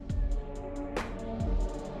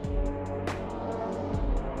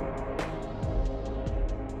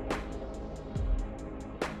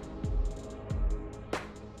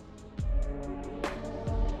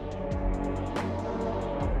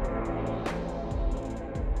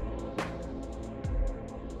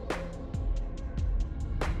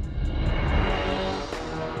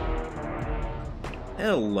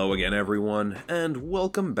Hello again, everyone, and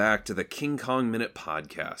welcome back to the King Kong Minute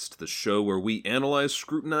Podcast, the show where we analyze,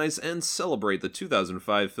 scrutinize, and celebrate the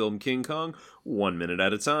 2005 film King Kong 1 minute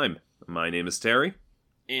at a time. My name is Terry.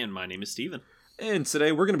 And my name is Steven. And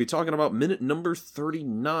today we're going to be talking about minute number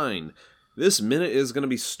 39. This minute is going to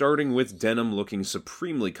be starting with Denham looking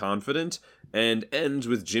supremely confident, and ends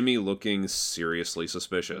with Jimmy looking seriously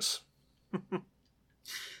suspicious.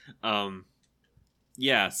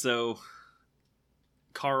 So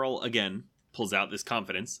Carl, again, pulls out this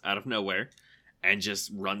confidence out of nowhere and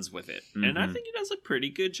just runs with it. Mm-hmm. And I think he does a pretty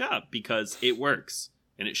good job because it works.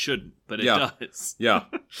 And it shouldn't, but it does. Yeah.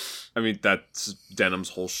 I mean, that's Denham's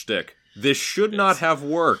whole shtick. This should not have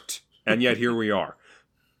worked, and yet here we are.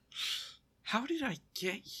 How did I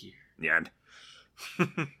get here? Yeah.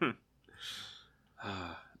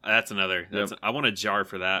 That's another. I want a jar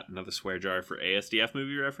for that. Another swear jar for ASDF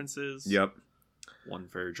movie references. Yep. One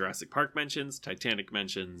for Jurassic Park mentions, Titanic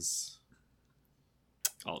mentions,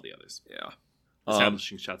 all the others. Yeah.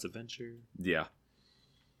 Establishing shots of Venture. Yeah.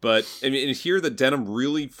 But, I mean, here that Denham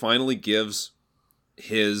really finally gives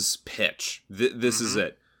his pitch. This is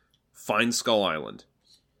it. Find Skull Island.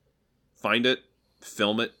 Find it,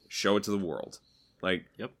 film it, show it to the world.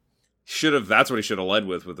 Yep. That's what he should have led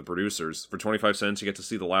with the producers. For 25 cents, you get to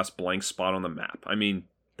see the last blank spot on the map. I mean,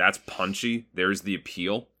 that's punchy. There's the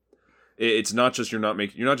appeal. It's not just you're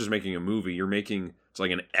not just making a movie. It's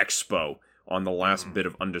like an expo on the last bit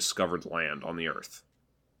of undiscovered land on the Earth.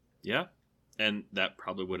 Yeah, and that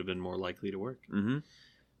probably would have been more likely to work. Mm-hmm.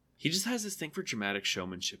 He just has this thing for dramatic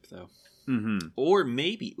showmanship, though. Mm-hmm. Or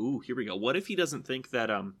maybe, here we go. What if he doesn't think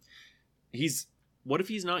that what if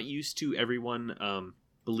he's not used to everyone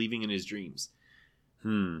believing in his dreams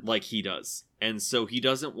like he does, and so he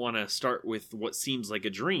doesn't want to start with what seems like a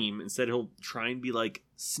dream. Instead, he'll try and be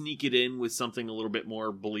sneak it in with something a little bit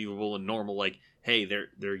more believable and normal, like, hey,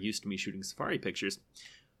 they're used to me shooting safari pictures.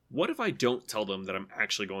 What if I don't tell them that I'm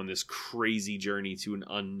actually going this crazy journey to an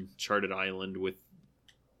uncharted island with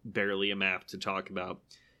barely a map to talk about?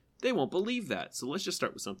 They won't believe that. So let's just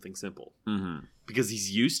start with something simple. Mm-hmm. Because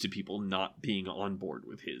he's used to people not being on board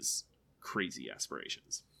with his crazy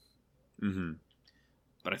aspirations. Mm-hmm.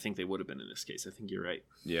 But I think they would have been in this case. I think you're right.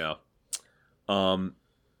 Yeah.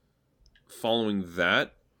 Following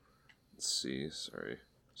that, let's see. Sorry.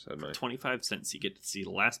 For 25 cents, you get to see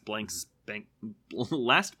the last blank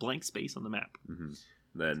space on the map. Mm-hmm.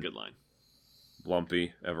 Then that's a good line.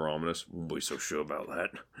 Lumpy, ever ominous. Won't be so sure about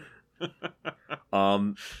that.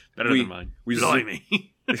 Better than mine.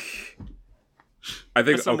 Blimey. I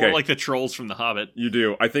think more like the trolls from The Hobbit. You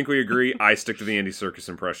do. I think we agree. I stick to the Andy Serkis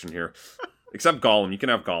impression here. Except Gollum. You can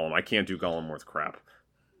have Gollum. I can't do Gollum worth crap.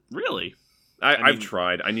 Really? I've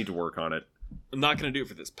tried. I need to work on it. I'm not going to do it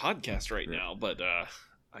for this podcast right now, but I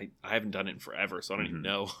haven't done it in forever, so I don't even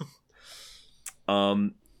know.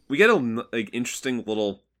 We get a interesting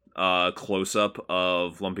little close-up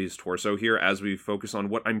of Lumpy's torso here as we focus on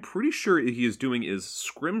what I'm pretty sure he is doing is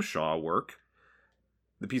scrimshaw work.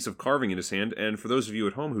 The piece of carving in his hand. And for those of you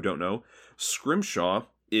at home who don't know, scrimshaw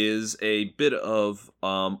is a bit of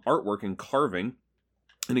artwork and carving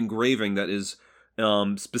and engraving that is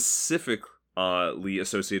specifically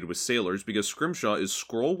associated with sailors, because scrimshaw is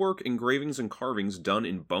scroll work, engravings, and carvings done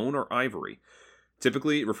in bone or ivory.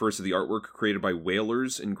 Typically, it refers to the artwork created by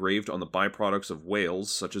whalers engraved on the byproducts of whales,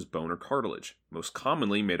 such as bone or cartilage, most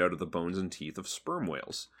commonly made out of the bones and teeth of sperm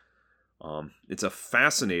whales. It's a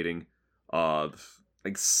fascinating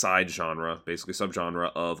side genre, basically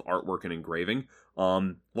subgenre of artwork and engraving.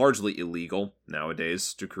 Largely illegal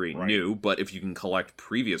nowadays to create new, but if you can collect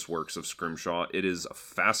previous works of scrimshaw, it is a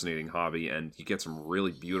fascinating hobby, and you get some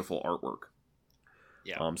really beautiful artwork.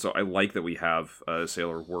 Yeah. So I like that we have a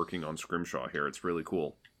sailor working on scrimshaw here. It's really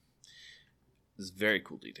cool. It's a very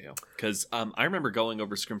cool detail. Because I remember going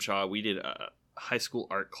over scrimshaw. We did a high school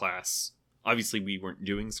art class. Obviously, we weren't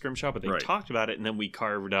doing scrimshaw, but they talked about it, and then we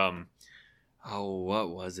carved... what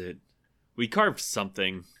was it? We carved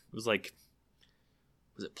something. It was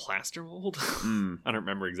was it plaster mold? I don't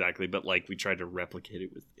remember exactly, but we tried to replicate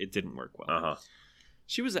it. It didn't work well. Uh-huh.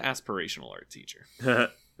 She was an aspirational art teacher.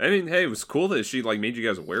 I mean, hey, it was cool that she made you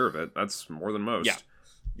guys aware of it. That's more than most.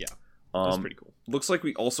 Yeah. That's pretty cool. Looks like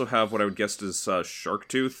we also have what I would guess is shark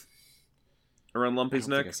tooth around Lumpy's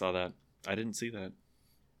neck. I saw that. I didn't see that.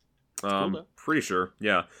 Cool, pretty sure.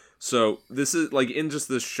 Yeah. So this is in just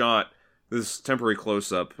this shot. This temporary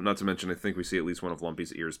close-up, not to mention I think we see at least one of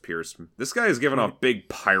Lumpy's ears pierced. This guy is giving off big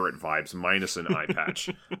pirate vibes, minus an eye patch.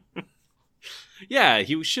 Yeah,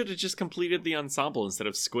 he should have just completed the ensemble instead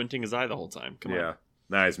of squinting his eye the whole time. Come on. Yeah,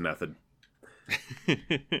 nice method.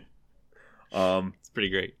 It's pretty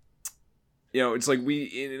great. it's like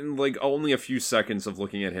in like only a few seconds of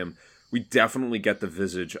looking at him, we definitely get the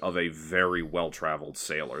visage of a very well-traveled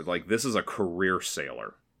sailor. Like, this is a career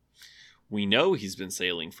sailor. We know he's been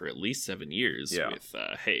sailing for at least 7 years with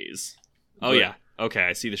Hayes. Oh, But, yeah. Okay,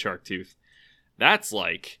 I see the shark tooth. That's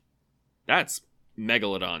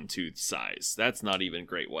megalodon tooth size. That's not even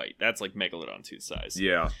great white. That's like megalodon tooth size.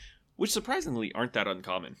 Yeah. Which surprisingly aren't that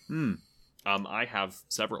uncommon. Hmm. I have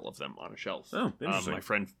several of them on a shelf. Oh, interesting.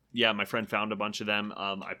 My friend found a bunch of them.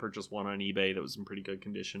 I purchased one on eBay that was in pretty good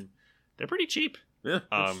condition. They're pretty cheap. Yeah,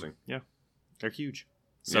 interesting. Yeah, they're huge.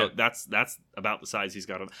 So that's about the size he's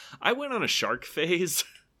got on. I went on a shark phase.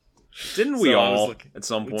 Didn't we all at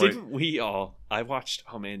some point? Didn't we all? I watched.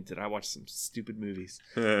 Oh man, did I watch some stupid movies?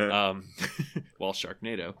 Well,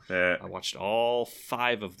 Sharknado. I watched all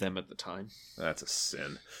 5 of them at the time. That's a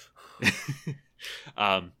sin.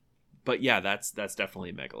 But yeah, that's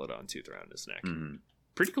definitely a megalodon tooth around his neck. Mm-hmm.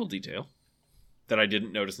 Pretty cool detail that I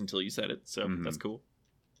didn't notice until you said it. So that's cool.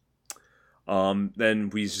 Then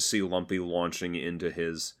we just see Lumpy launching into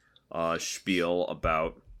his spiel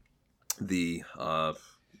about the I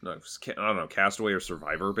don't know, Castaway or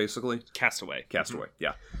Survivor, basically. Castaway.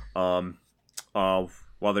 Yeah.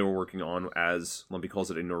 While they were working on, as Lumpy calls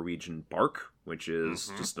it, a Norwegian bark, which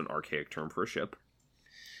is just an archaic term for a ship.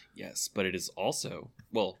 Yes, but it is also,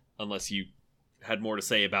 well, unless you had more to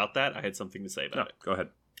say about that, I had something to say about it. Go ahead.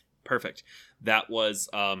 Perfect. That was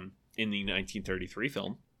in the 1933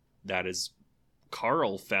 film. That is,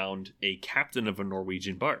 Carl found a captain of a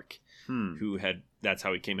Norwegian bark who had, that's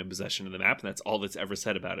how he came in possession of the map, and that's all that's ever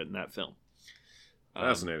said about it in that film.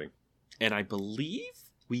 Fascinating. And I believe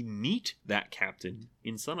we meet that captain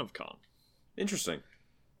in Son of Kong. Interesting.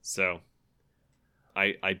 So,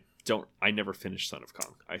 I never finished Son of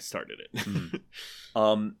Kong. I started it.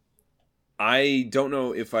 I don't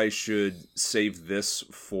know if I should save this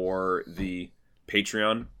for the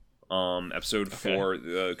Patreon episode for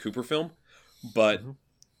the Cooper film, but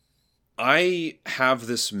I have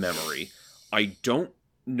this memory. I don't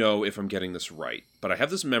know if I'm getting this right, but I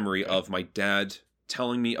have this memory of my dad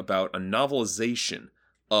telling me about a novelization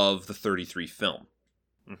of the 33 film,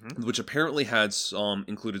 which apparently had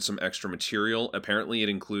included some extra material. Apparently it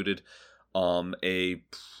included a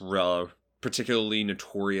particularly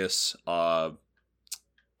notorious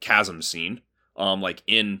chasm scene,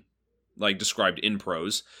 described in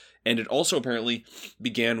prose. And it also apparently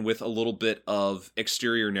began with a little bit of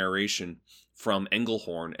exterior narration from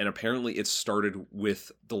Engelhorn, and apparently it started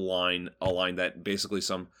with a line that basically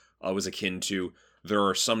was akin to, "There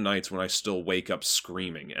are some nights when I still wake up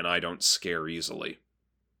screaming, and I don't scare easily."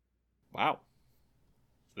 Wow.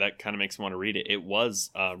 That kind of makes me want to read it. It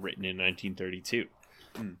was written in 1932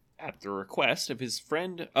 at the request of his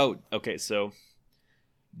friend. Oh, okay, so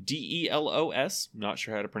Delos, not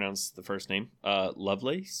sure how to pronounce the first name,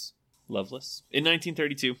 Lovelace. In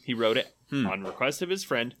 1932, he wrote it on request of his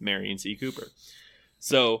friend, Marion C. Cooper.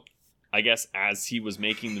 So, I guess as he was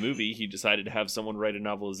making the movie, he decided to have someone write a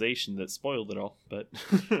novelization that spoiled it all. But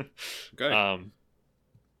okay,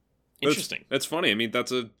 interesting. That's funny. I mean,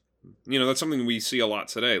 that's something we see a lot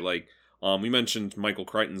today. Like, we mentioned Michael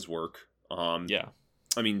Crichton's work. Yeah.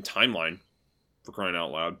 I mean, Timeline, for crying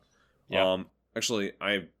out loud. Yeah. Actually,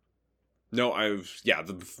 the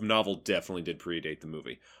novel definitely did predate the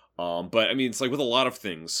movie. But I mean, it's like with a lot of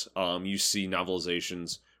things, you see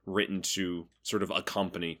novelizations written to sort of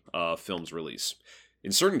accompany a film's release.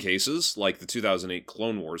 In certain cases, like the 2008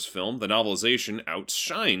 Clone Wars film, the novelization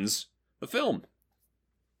outshines the film.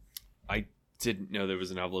 I didn't know there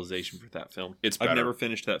was a novelization for that film. It's better. I've never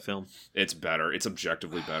finished that film. It's better. It's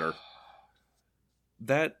objectively better.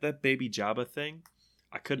 That Baby Jabba thing,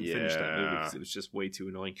 I couldn't finish that movie because it was just way too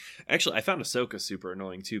annoying. Actually, I found Ahsoka super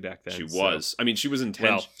annoying too back then. She was. I mean, she was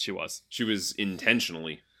she was. She was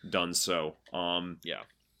intentionally done so. Yeah.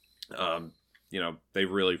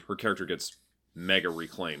 Her character gets mega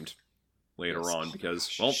reclaimed later on because,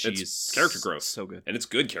 it's character growth. So good. And it's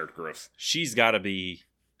good character growth. She's got to be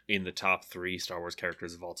in the top 3 Star Wars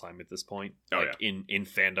characters of all time at this point. In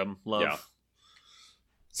fandom love. Yeah.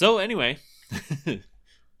 So anyway.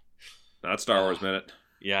 Not Star Wars Minute.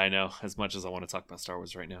 Yeah, I know. As much as I want to talk about Star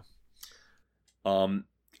Wars right now.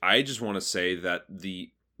 I just want to say that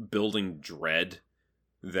the building dread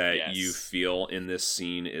that you feel in this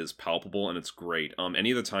scene is palpable, and it's great.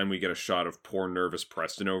 Any of the time we get a shot of poor nervous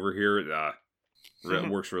Preston over here, it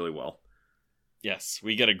works really well. Yes,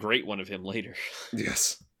 we get a great one of him later.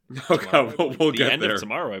 Yes. Okay, we'll get there. The end of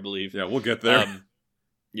tomorrow, I believe. Yeah, we'll get there.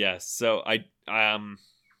 So I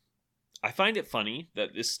find it funny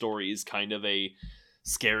that this story is kind of a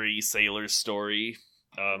scary sailor story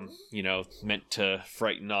meant to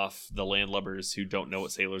frighten off the landlubbers who don't know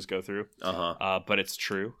what sailors go through. But it's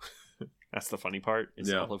true. That's the funny part.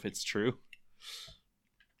 Is all of it's true.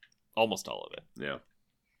 Almost all of it.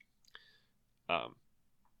 Yeah.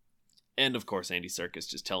 And of course, Andy Serkis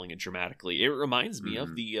just telling it dramatically. It reminds me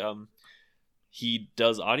of the he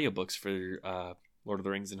does audiobooks for Lord of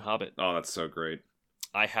the Rings and Hobbit. Oh, that's so great.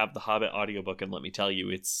 I have the Hobbit audiobook, and let me tell you,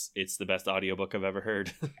 it's the best audiobook I've ever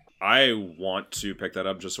heard. I want to pick that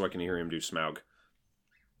up just so I can hear him do Smaug.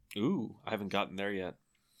 Ooh, I haven't gotten there yet.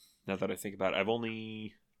 Now that I think about it,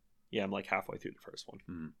 I'm like halfway through the first one.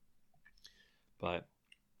 Mm-hmm. But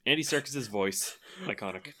Andy Serkis' voice,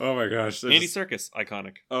 iconic. Oh my gosh. Andy Serkis,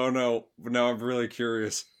 iconic. Oh no, now I'm really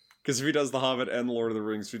curious. Because if he does The Hobbit and Lord of the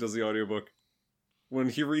Rings, if he does the audiobook, when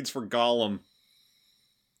he reads for Gollum,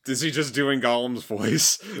 is he just doing Gollum's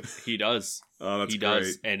voice? He does. Oh, that's great.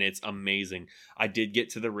 Does, and it's amazing. I did get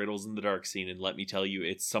to the Riddles in the Dark scene, and let me tell you,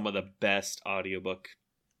 it's some of the best audiobook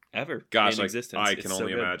ever in existence. I can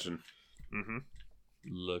only imagine. Mm-hmm.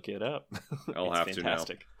 Look it up. I'll have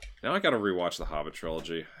fantastic. to now. I gotta rewatch the Hobbit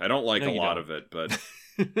trilogy. I don't like a lot of it, but...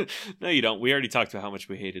 No, you don't. We already talked about how much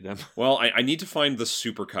we hated them. Well, I need to find the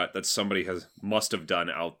supercut that somebody must have done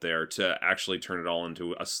out there to actually turn it all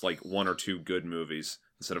into like 1 or 2 good movies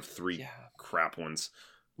instead of 3 crap ones.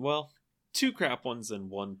 Well, 2 crap ones and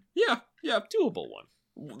 1 doable one.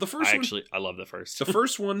 The first one... I love the first. The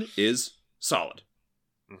first one is solid.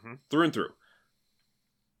 Through and through.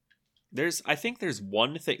 I think there's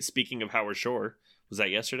one thing, speaking of Howard Shore, was that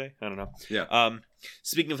yesterday? I don't know. Yeah.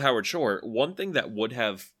 Speaking of Howard Shore, one thing that would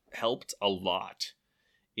have helped a lot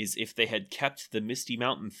is if they had kept the Misty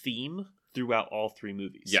Mountain theme throughout all 3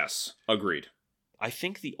 movies. Yes, agreed. I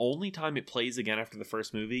think the only time it plays again after the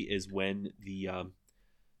first movie is when the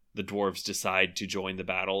dwarves decide to join the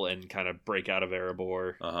battle and kind of break out of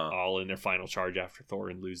Erebor, all in their final charge after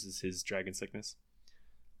Thorin loses his dragon sickness.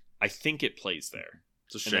 I think it plays there.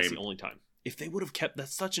 It's a shame. And that's the only time. If they would have kept...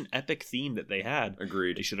 That's such an epic theme that they had.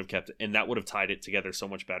 Agreed. They should have kept it. And that would have tied it together so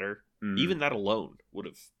much better. Even that alone would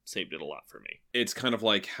have saved it a lot for me. It's kind of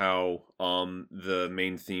like how the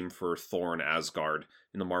main theme for Thor and Asgard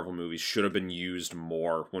in the Marvel movies should have been used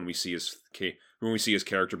more when we see his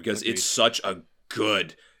character, because Agreed. It's such a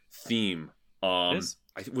good theme. Was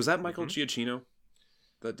that Michael Giacchino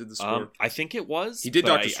that did the score? I think it was. He did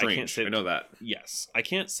Doctor Strange. I know that. Yes. I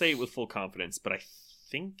can't say it with full confidence, but I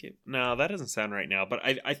think it... No, that doesn't sound right now, but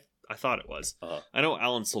I thought it was. I know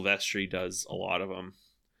Alan Silvestri does a lot of them.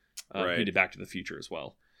 Right. He did Back to the Future as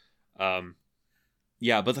well. But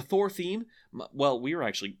the Thor theme... Well, we were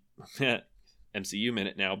actually... MCU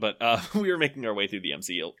minute now, but we were making our way through the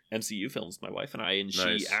MCU films, my wife and I, and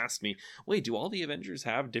she asked me, wait, do all the Avengers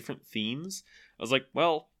have different themes? I was like,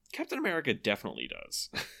 well, Captain America definitely does.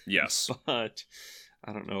 Yes. But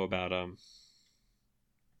I don't know about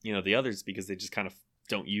the others, because they just kind of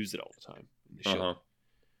don't use it all the time. They should.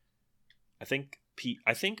 I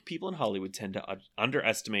think people in Hollywood tend to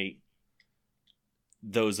underestimate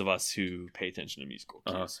those of us who pay attention to musical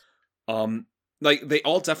cues. Like, they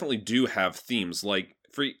all definitely do have themes. Like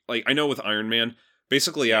I know with Iron Man,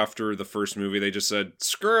 basically after the first movie, they just said,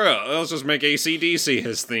 screw it, let's just make AC/DC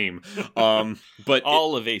his theme. But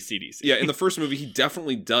all of AC/DC. Yeah, in the first movie, he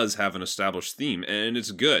definitely does have an established theme, and it's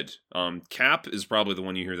good. Cap is probably the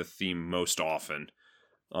one you hear the theme most often.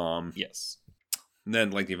 Yes. And then,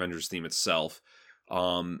 like, the Avengers theme itself.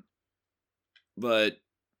 But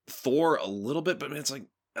Thor a little bit, but it's like,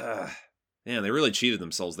 man, they really cheated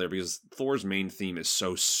themselves there, because Thor's main theme is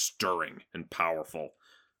so stirring and powerful.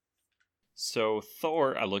 So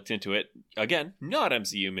Thor, I looked into it. Again, not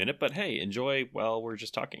MCU minute, but hey, enjoy while we're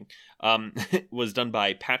just talking. Was done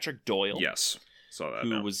by Patrick Doyle. Yes, saw that.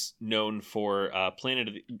 Who was known for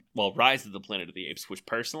Rise of the Planet of the Apes, which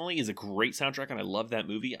personally is a great soundtrack, and I love that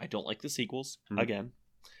movie. I don't like the sequels, again.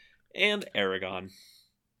 And Aragon.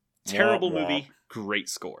 Terrible movie, great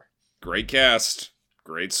score. Great cast,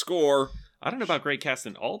 great score. I don't know about great cast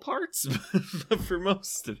in all parts, but for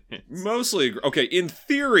most of it. Mostly, okay, in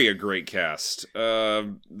theory, a great cast.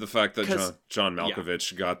 The fact that John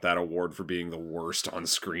Malkovich got that award for being the worst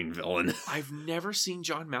on-screen villain. I've never seen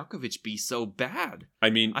John Malkovich be so bad. I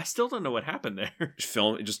mean... I still don't know what happened there.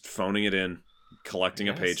 Just phoning it in, collecting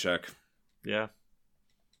a paycheck. Yeah.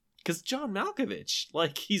 Because John Malkovich,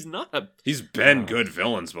 like, he's not a... He's been good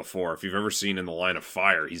villains before. If you've ever seen In the Line of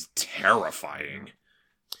Fire, he's terrifying.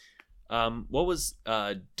 What was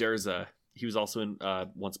Durza? He was also in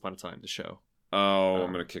Once Upon a Time, the show. Oh,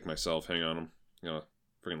 I'm gonna kick myself. Hang on, I'm gonna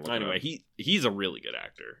freaking look anyway, it up. He's a really good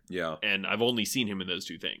actor. Yeah, and I've only seen him in those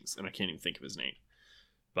 2 things, and I can't even think of his name.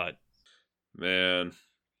 But man,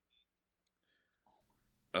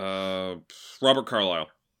 Robert Carlyle.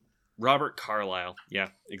 Robert Carlyle. Yeah,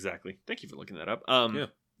 exactly. Thank you for looking that up.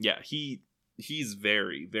 Yeah, he's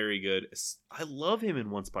very, very good. I love him in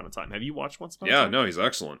Once Upon a Time. Have you watched Once Upon a Time? Yeah, no, he's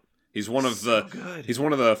excellent. He's one of he's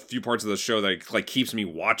one of the few parts of the show that like keeps me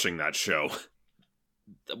watching that show.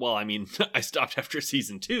 Well, I mean, I stopped after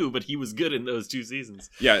season 2, but he was good in those 2 seasons.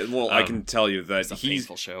 Yeah, well, I can tell you that it's a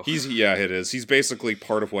painful show. Yeah, it is. He's basically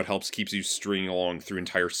part of what keeps you stringing along through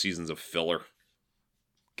entire seasons of filler.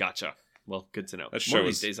 Gotcha. Well, good to know. That One of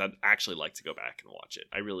these days, I'd actually like to go back and watch it.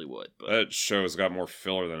 I really would. But that show has got more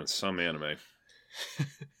filler than some anime.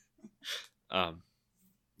 Yeah.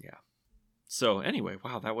 So anyway,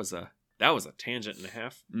 wow, that was a tangent and a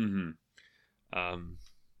half. Mm-hmm.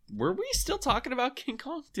 Were we still talking about King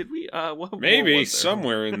Kong? Did we? Maybe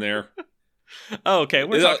somewhere in there. Oh, okay.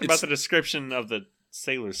 We're talking about the description of the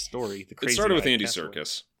sailor's story. The crazy. It started with Andy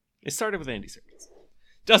Serkis. It started with Andy Serkis.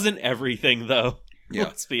 Doesn't everything though? Yeah.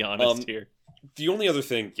 Let's be honest here. The only other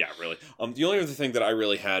thing, the only other thing that I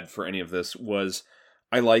really had for any of this was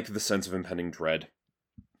I like the sense of impending dread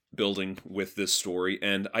building with this story,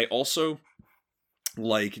 and I also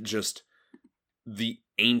like just the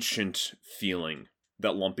ancient feeling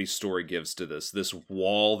that Lumpy's story gives to this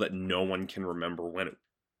wall that no one can remember when it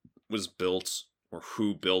was built or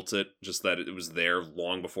who built it, just that it was there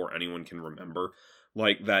long before anyone can remember.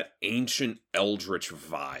 Like that ancient eldritch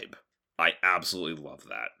vibe. I absolutely love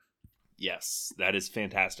that. Yes, that is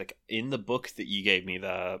fantastic. In the book that you gave me,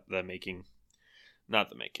 Now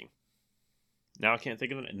I can't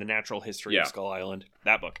think of the Natural History of Skull Island.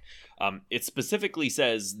 That book. It specifically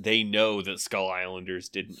says they know that Skull Islanders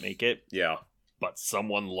didn't make it. Yeah. But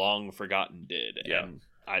someone long forgotten did. Yeah. And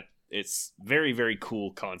it's very, very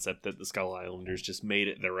cool concept that the Skull Islanders just made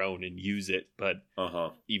it their own and use it, but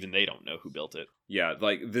even they don't know who built it. Yeah,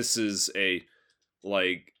 like this is a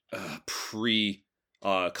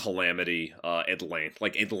pre-calamity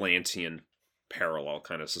Atlantean parallel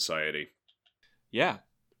kind of society. Yeah,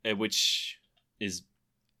 which is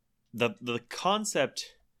the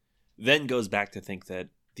concept then goes back to think that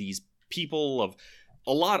these people of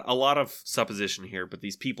a lot of supposition here, but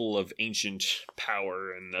these people of ancient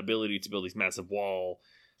power and ability to build these massive wall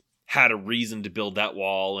had a reason to build that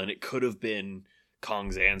wall, and it could have been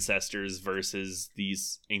Kong's ancestors versus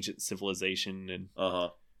these ancient civilization, and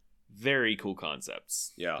very cool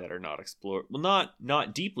concepts that are not explored. Well,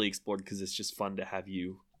 not deeply explored, because it's just fun to have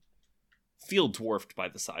you feel dwarfed by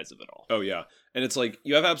the size of it all. Oh yeah, and it's like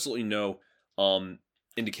you have absolutely no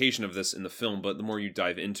indication of this in the film, but the more you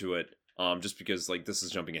dive into it, just because like this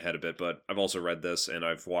is jumping ahead a bit, but I've also read this and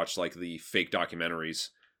I've watched like the fake documentaries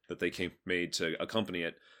that they made to accompany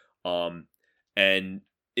it, and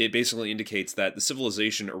it basically indicates that the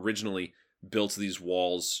civilization originally built these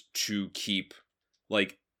walls to keep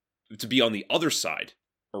to be on the other side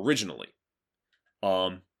originally,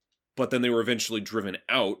 but then they were eventually driven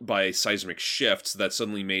out by seismic shifts that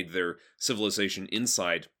suddenly made their civilization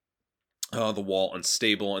inside the wall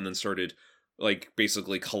unstable, and then started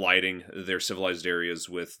basically colliding their civilized areas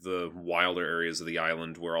with the wilder areas of the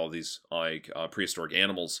island where all these prehistoric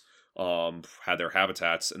animals had their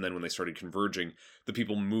habitats. And then when they started converging, the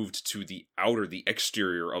people moved to the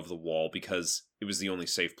exterior of the wall because it was the only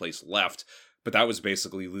safe place left. But that was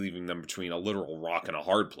basically leaving them between a literal rock and a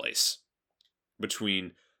hard place,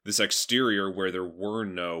 between this exterior where there were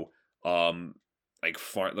no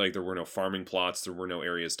there were no farming plots, there were no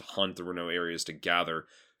areas to hunt, there were no areas to gather.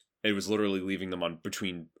 It was literally leaving them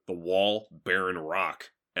between the wall, barren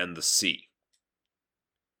rock, and the sea,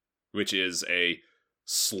 which is a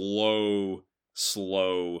slow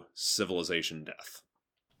civilization death.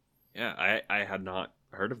 Yeah, I had not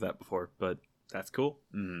heard of that before, but that's cool.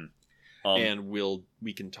 Mm-hmm. And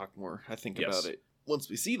we can talk more, I think, about it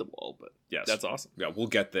once we see the wall, but that's awesome. Yeah, we'll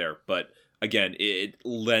get there, but again, it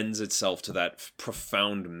lends itself to that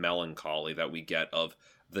profound melancholy that we get of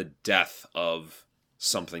the death of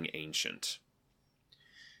something ancient.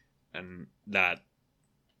 And that,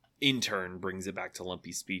 in turn, brings it back to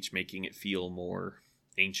Lumpy's speech, making it feel more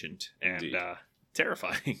ancient and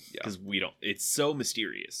terrifying. Because it's so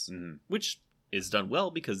mysterious, which is done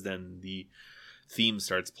well, because then the theme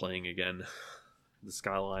starts playing again. The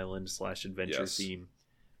Skull Island / adventure theme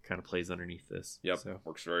kind of plays underneath this. Yep, so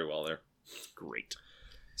works very well there. Great.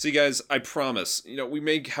 See, guys, I promise, we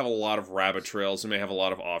may have a lot of rabbit trails, we may have a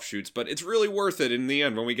lot of offshoots, but it's really worth it in the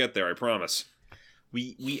end when we get there, I promise.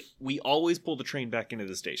 We always pull the train back into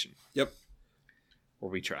the station. Yep. Or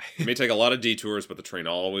we try. It may take a lot of detours, but the train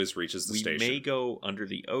always reaches the station. We may go under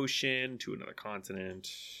the ocean to another continent,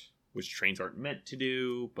 which trains aren't meant to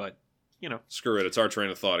do, but, Screw it, it's our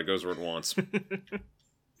train of thought, it goes where it wants.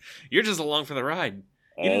 You're just along for the ride.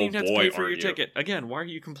 You didn't even have to pay for your ticket. Again, why are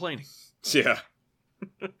you complaining? Yeah.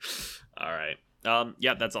 All right.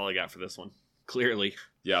 Yeah, that's all I got for this one. Clearly.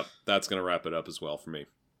 Yep, that's going to wrap it up as well for me.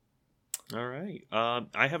 All right.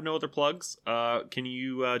 I have no other plugs. Can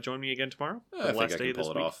you join me again tomorrow? I think I can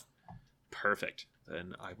pull it off. Perfect.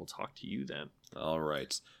 Then I will talk to you then. All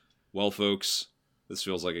right. Well, folks, this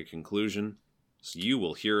feels like a conclusion. So you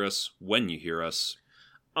will hear us when you hear us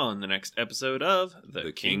on the next episode of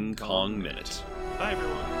the King Kong Minute. Bye,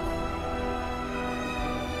 everyone.